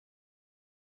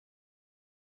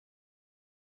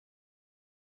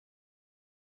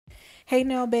Hey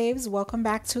nail babes, welcome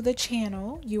back to the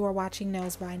channel. You are watching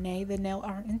Nails by N.A.E, the nail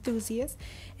art enthusiast.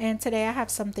 And today I have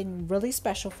something really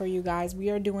special for you guys. We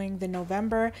are doing the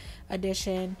November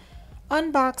edition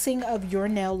unboxing of Your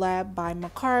Nail Lab by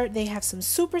Macart. They have some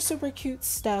super cute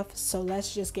stuff. So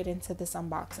let's just get into this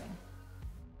unboxing.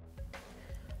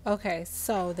 Okay,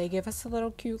 so they give us a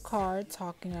little cute card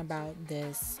talking about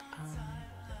this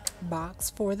box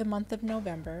for the month of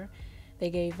November. They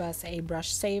gave us a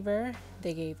brush saver.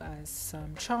 They gave us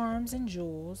some charms and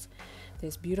jewels.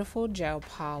 This beautiful gel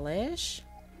polish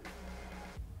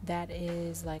that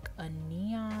is like a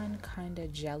neon kind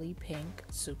of jelly pink,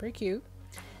 super cute.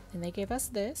 And they gave us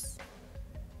this,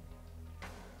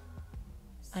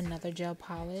 another gel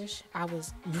polish. I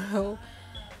was real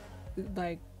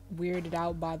like weirded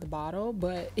out by the bottle,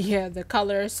 but yeah, the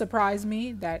color surprised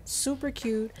me. That super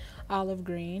cute olive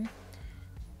green.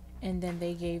 And then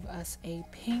they gave us a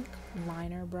pink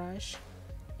liner brush,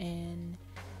 and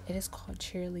it is called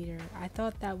Cheerleader. I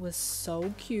thought that was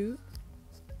so cute,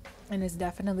 and it's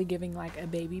definitely giving like a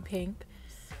baby pink.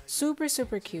 Super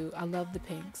cute. I love the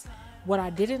pinks. What I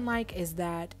didn't like is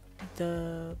that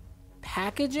the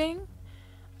packaging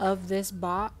of this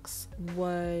box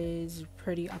was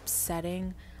pretty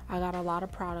upsetting. I got a lot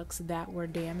of products that were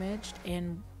damaged,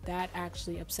 and that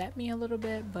actually upset me a little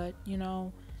bit, but you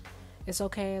know, it's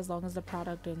okay as long as the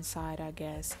product inside, I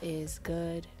guess, is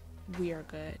good. We are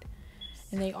good.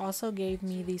 And they also gave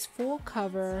me these full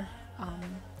cover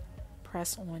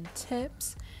press-on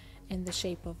tips in the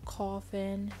shape of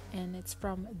coffin, and it's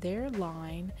from their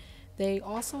line. They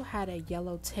also had a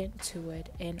yellow tint to it,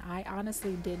 and I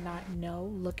honestly did not know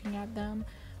looking at them,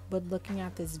 but looking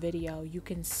at this video, you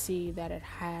can see that it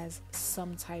has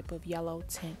some type of yellow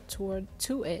tint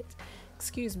to it.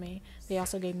 Excuse me. They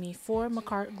also gave me 4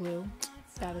 Macart glue.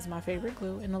 That is my favorite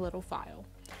glue, in a little file.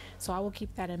 So I will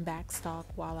keep that in back stock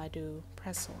while I do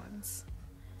press-ons.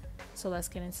 So let's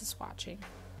get into swatching.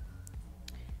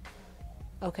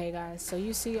 Okay guys, so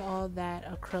you see all that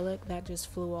acrylic that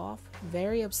just flew off.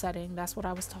 Very upsetting. That's what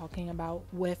I was talking about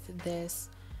with this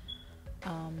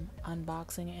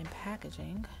unboxing and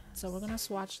packaging. So we're gonna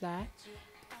swatch that.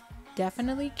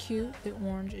 Definitely cute. The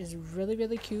orange is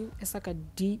really cute. It's like a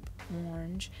deep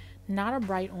orange, not a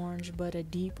bright orange, but a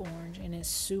deep orange, and it's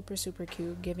super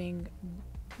cute, giving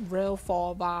real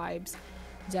fall vibes.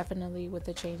 Definitely with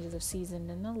the changes of season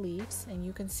in the leaves, and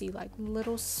you can see like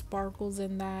little sparkles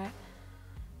in that.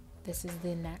 This is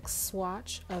the next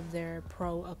swatch of their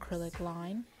Pro acrylic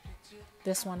line.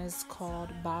 This one is called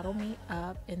Bottle Me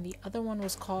Up, and the other one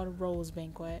was called Rose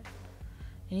Banquet.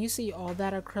 And you see all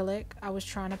that acrylic. I was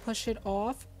trying to push it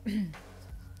off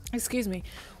excuse me,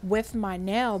 with my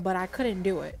nail, but I couldn't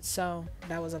do it, so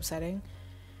that was upsetting.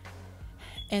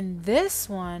 And this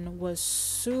one was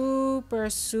super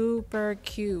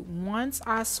cute. Once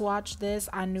I swatched this,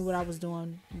 I knew what I was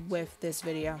doing with this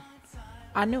video.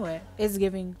 I knew it. It's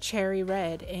giving cherry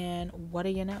red, and what do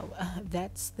you know?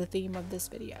 That's the theme of this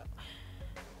video.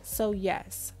 So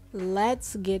yes,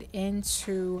 let's get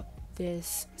into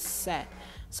this set.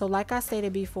 So like I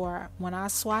stated before, when I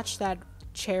swatched that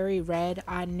cherry red,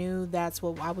 I knew that's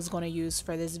what I was going to use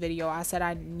for this video. I said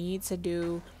I need to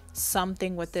do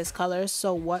something with this color,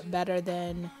 so what better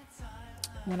than,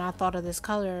 when I thought of this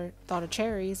color, thought of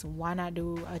cherries, why not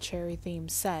do a cherry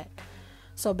themed set?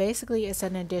 So basically it's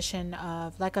an addition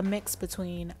of like a mix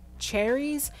between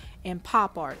cherries and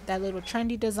pop art, that little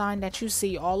trendy design that you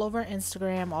see all over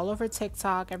Instagram, all over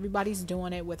TikTok. Everybody's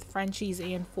doing it with Frenchies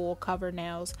and full cover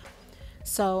nails.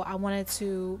 So I wanted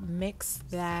to mix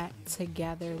that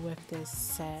together with this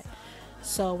set.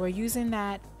 So we're using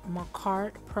that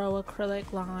Macart Pro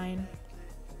acrylic line,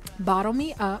 Bottle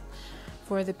Me Up,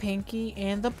 for the pinky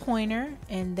and the pointer,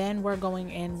 and then we're going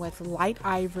in with light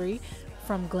ivory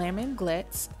from Glam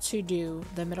Glitz to do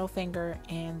the middle finger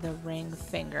and the ring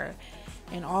finger.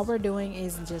 And all we're doing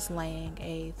is just laying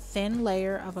a thin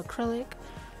layer of acrylic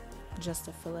just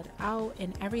to fill it out,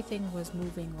 and everything was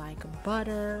moving like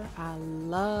butter. I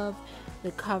love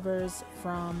the covers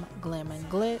from Glam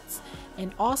Glitz,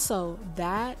 and also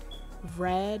that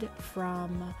red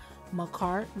from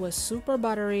Macart was super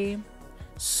buttery,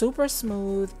 super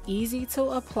smooth, easy to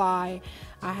apply.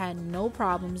 I had no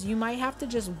problems. You might have to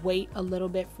just wait a little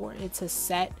bit for it to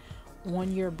set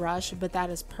on your brush, but that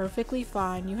is perfectly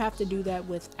fine. You have to do that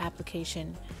with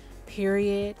application,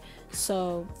 period.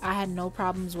 So I had no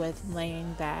problems with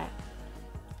laying that.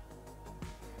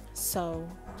 So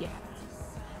yeah,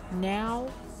 now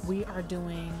we are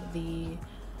doing the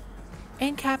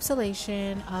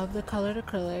encapsulation of the colored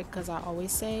acrylic, because I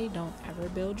always say don't ever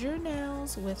build your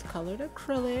nails with colored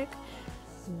acrylic.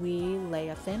 we lay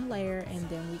a thin layer and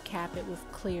then we cap it with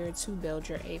clear to build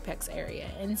your apex area.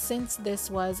 And since this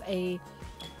was a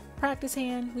practice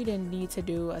hand, we didn't need to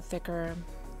do a thicker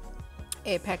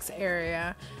apex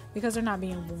area because they're not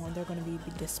being worn, they're going to be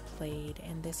displayed.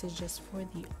 And this is just for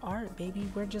the art, baby.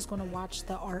 We're just going to watch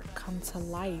the art come to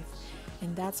life.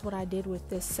 And that's what I did with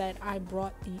this set. I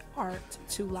brought the art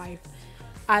to life.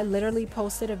 I literally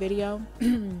posted a video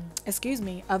excuse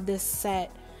me, of this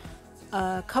set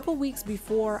a couple weeks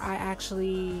before I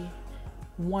actually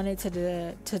wanted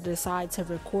to decide to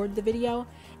record the video,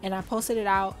 and I posted it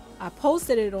out. I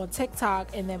posted it on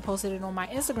TikTok and then posted it on my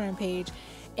Instagram page,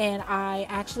 and I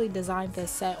actually designed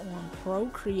this set on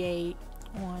Procreate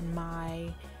on my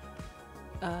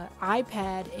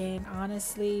iPad, and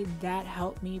honestly that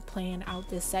helped me plan out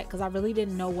this set because I really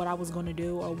didn't know what I was going to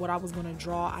do or what I was going to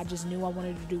draw. I just knew I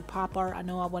wanted to do pop art. I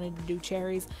know I wanted to do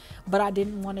cherries, but I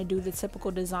didn't want to do the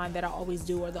typical design that I always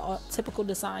do, or the typical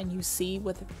design you see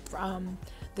with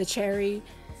the cherry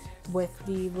with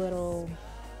the little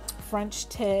French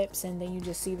tips, and then you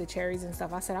just see the cherries and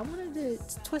stuff. I said I wanted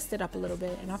to twist it up a little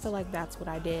bit, and I feel like that's what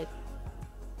I did.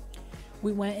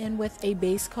 We went in with a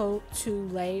base coat to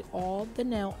lay all the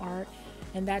nail art,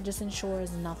 and that just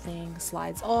ensures nothing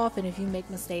slides off, and if you make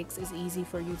mistakes, it's easy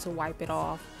for you to wipe it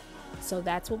off. So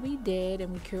that's what we did,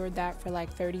 and we cured that for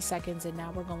like 30 seconds, and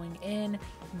now we're going in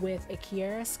with a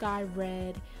Kiara Sky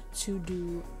Red to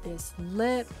do this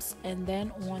lips, and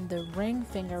then on the ring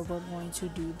finger we're going to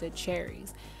do the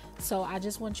cherries. So I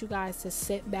just want you guys to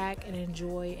sit back and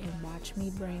enjoy and watch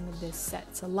me bring this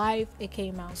set to life. It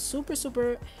came out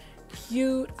super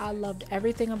cute. I loved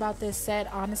everything about this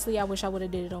set. Honestly, I wish I would have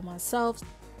did it on myself.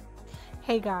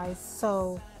 Hey guys,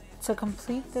 so to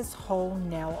complete this whole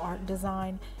nail art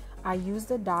design, I used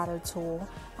the dotter tool.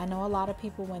 I know a lot of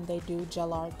people, when they do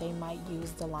gel art, they might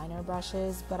use the liner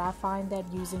brushes, but I find that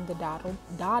using the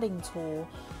dotting tool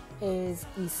is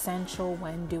essential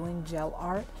when doing gel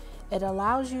art. It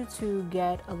allows you to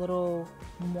get a little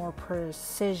more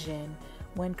precision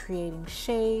when creating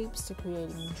shapes, to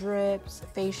creating drips,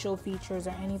 facial features,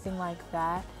 or anything like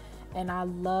that. And I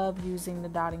love using the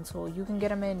dotting tool. You can get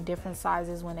them in different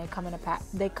sizes when they come in a pack.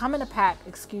 They come in a pack,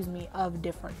 excuse me, of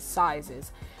different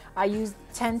sizes. I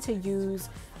tend to use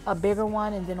a bigger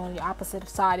one, and then on the opposite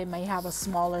side it may have a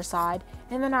smaller side,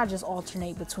 and then I just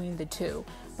alternate between the two.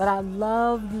 But I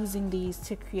love using these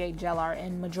to create gel art,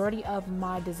 and majority of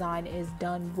my design is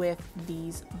done with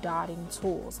these dotting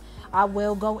tools. I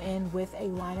will go in with a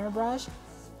liner brush,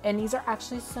 and these are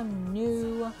actually some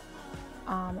new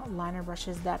liner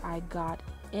brushes that I got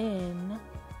in,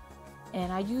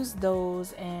 and I use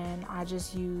those, and I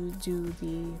just do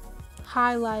the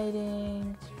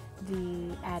highlighting,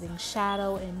 the adding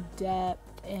shadow and depth,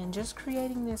 and just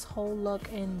creating this whole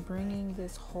look and bringing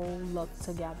this whole look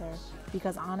together,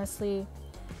 because honestly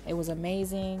it was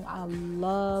amazing. I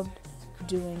loved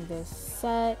doing this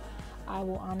set. I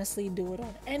will honestly do it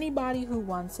on anybody who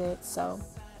wants it. So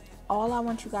all I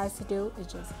want you guys to do is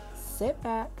just sit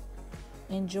back,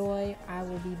 enjoy. I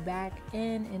will be back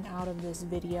in and out of this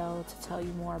video to tell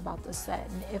you more about the set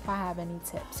and if I have any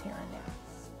tips here and there.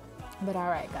 But all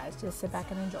right guys, just sit back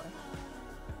and enjoy.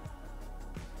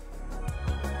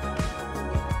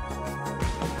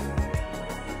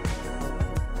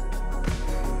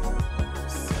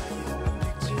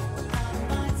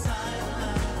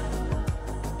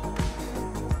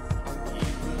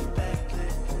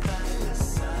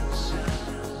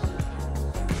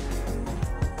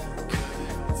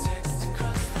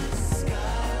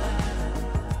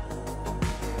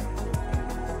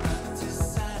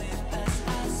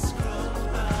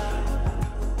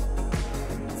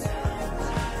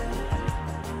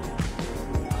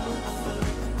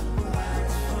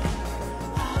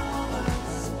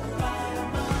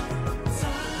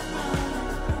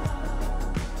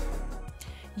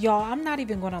 Y'all, I'm not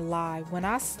even gonna lie. When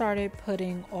I started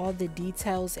putting all the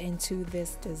details into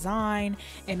this design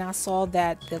and I saw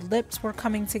that the lips were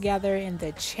coming together and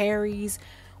the cherries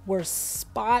were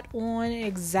spot on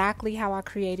exactly how I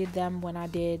created them when I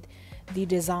did the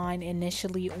design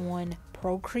initially on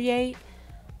Procreate,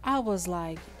 I was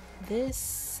like, this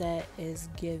set is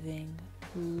giving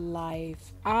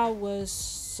life. I was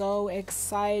so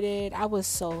excited. I was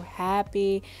so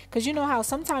happy, because you know how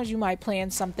sometimes you might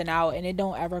plan something out and it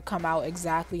don't ever come out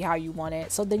exactly how you want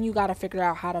it, so then you got to figure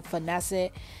out how to finesse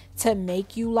it to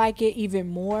make you like it even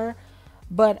more.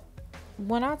 But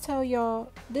when I tell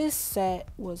y'all, this set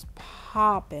was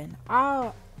popping.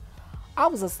 I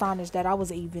was astonished that I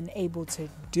was even able to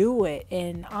do it,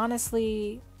 and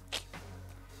honestly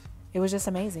it was just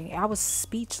amazing. I was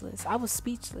speechless.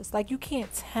 Like, you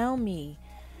can't tell me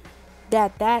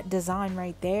that design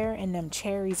right there and them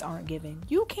cherries aren't giving.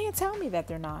 You can't tell me that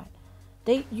they're not.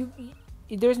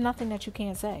 There's nothing that you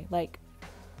can't say. Like,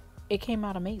 it came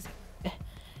out amazing.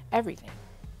 Everything.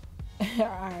 All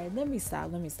right, let me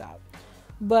stop.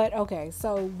 But okay,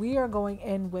 so we are going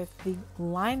in with the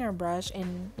liner brush,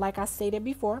 and like I stated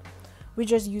before, we're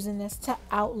just using this to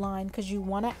outline, because you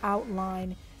want to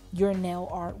outline your nail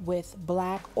art with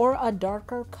black or a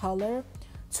darker color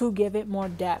to give it more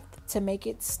depth, to make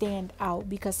it stand out,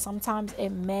 because sometimes it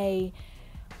may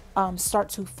start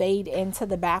to fade into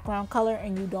the background color,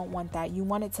 and you don't want that. You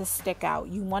want it to stick out.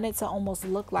 You want it to almost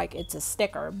look like it's a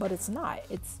sticker, but it's not.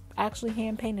 It's actually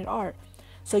hand painted art.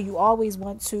 So you always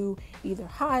want to either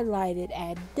highlight it,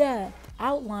 add depth,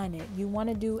 outline it. You want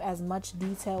to do as much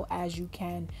detail as you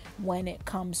can when it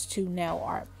comes to nail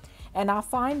art. And I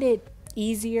find it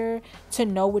easier to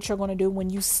know what you're going to do when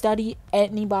you study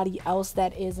anybody else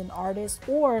that is an artist,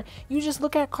 or you just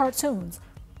look at cartoons.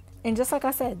 And just like I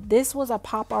said, this was a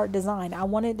pop art design. I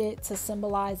wanted it to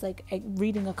symbolize like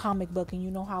reading a comic book, and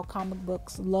you know how comic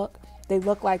books look. They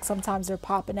look like sometimes they're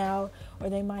popping out, or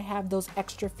they might have those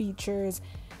extra features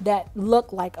that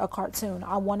look like a cartoon.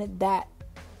 I wanted that.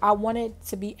 I wanted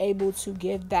to be able to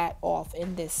give that off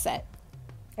in this set.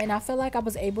 And I feel like I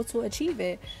was able to achieve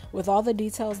it with all the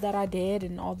details that I did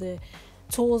and all the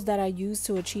tools that I used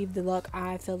to achieve the look.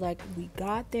 I feel like we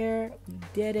got there, we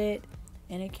did it,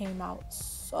 and it came out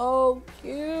so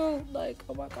cute. Like,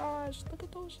 oh my gosh, look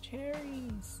at those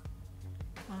cherries.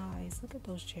 Guys, look at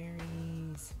those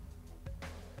cherries.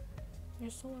 They're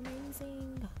so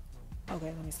amazing. Okay,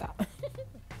 let me stop.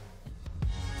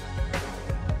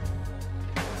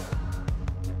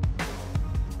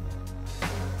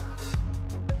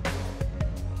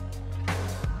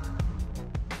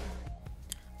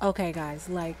 Okay, guys,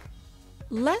 like,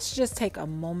 let's just take a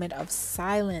moment of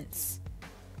silence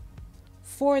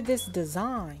for this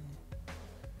design.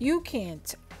 You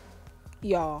can't,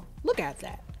 y'all, look at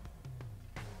that.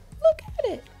 Look at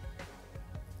it.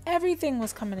 Everything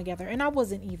was coming together, and I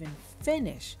wasn't even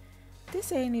finished.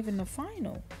 This ain't even the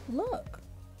final. Look,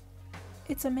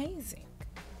 it's amazing.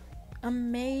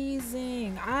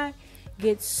 Amazing. I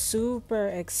get super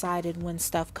excited when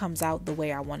stuff comes out the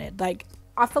way I want it. Like,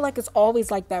 I feel like it's always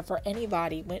like that for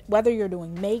anybody. Whether you're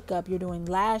doing makeup, you're doing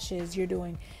lashes, you're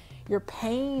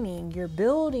painting, you're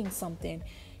building something,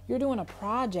 you're doing a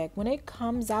project. When it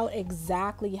comes out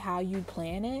exactly how you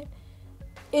plan it,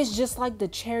 it's just like the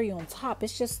cherry on top.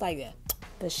 It's just like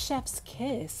the chef's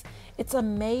kiss. It's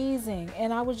amazing.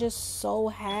 And I was just so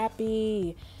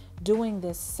happy doing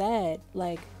this set.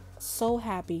 Like, so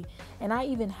happy. And I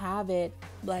even have it,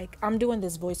 like, I'm doing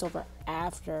this voiceover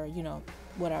after, you know,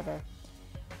 whatever.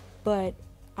 But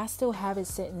I still have it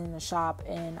sitting in the shop,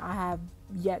 and I have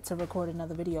yet to record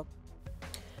another video.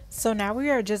 So now we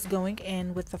are just going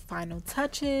in with the final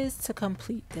touches to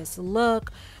complete this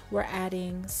look. We're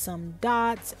adding some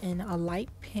dots in a light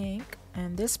pink,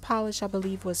 and this polish I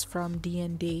believe was from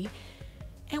D&D.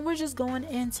 And we're just going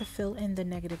in to fill in the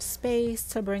negative space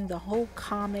to bring the whole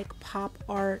comic pop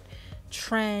art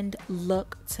trend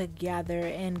look together.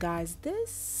 And guys, this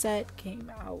set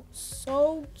came out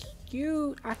so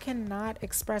cute. I cannot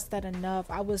express that enough.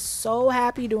 I was so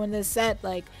happy doing this set.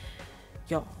 Like,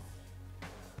 y'all,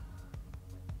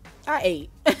 I ate.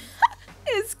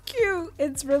 It's cute.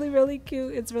 It's really, really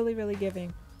cute. It's really, really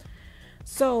giving.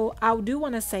 So I do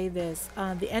want to say this,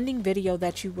 the ending video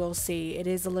that you will see, it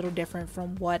is a little different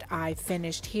from what I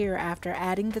finished here after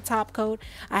adding the top coat.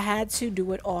 I had to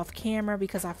do it off camera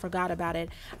because I forgot about it.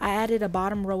 I added a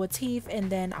bottom row of teeth, and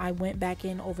then I went back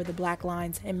in over the black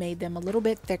lines and made them a little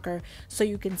bit thicker so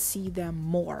you can see them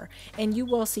more, and you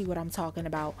will see what I'm talking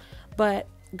about. But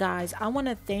guys, I want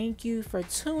to thank you for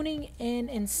tuning in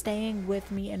and staying with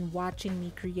me and watching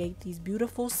me create these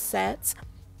beautiful sets.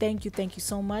 Thank you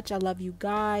so much. I love you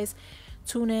guys.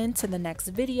 Tune in to the next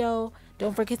video.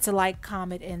 Don't forget to like,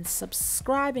 comment, and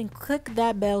subscribe, and click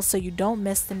that bell so you don't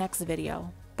miss the next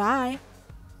video. Bye.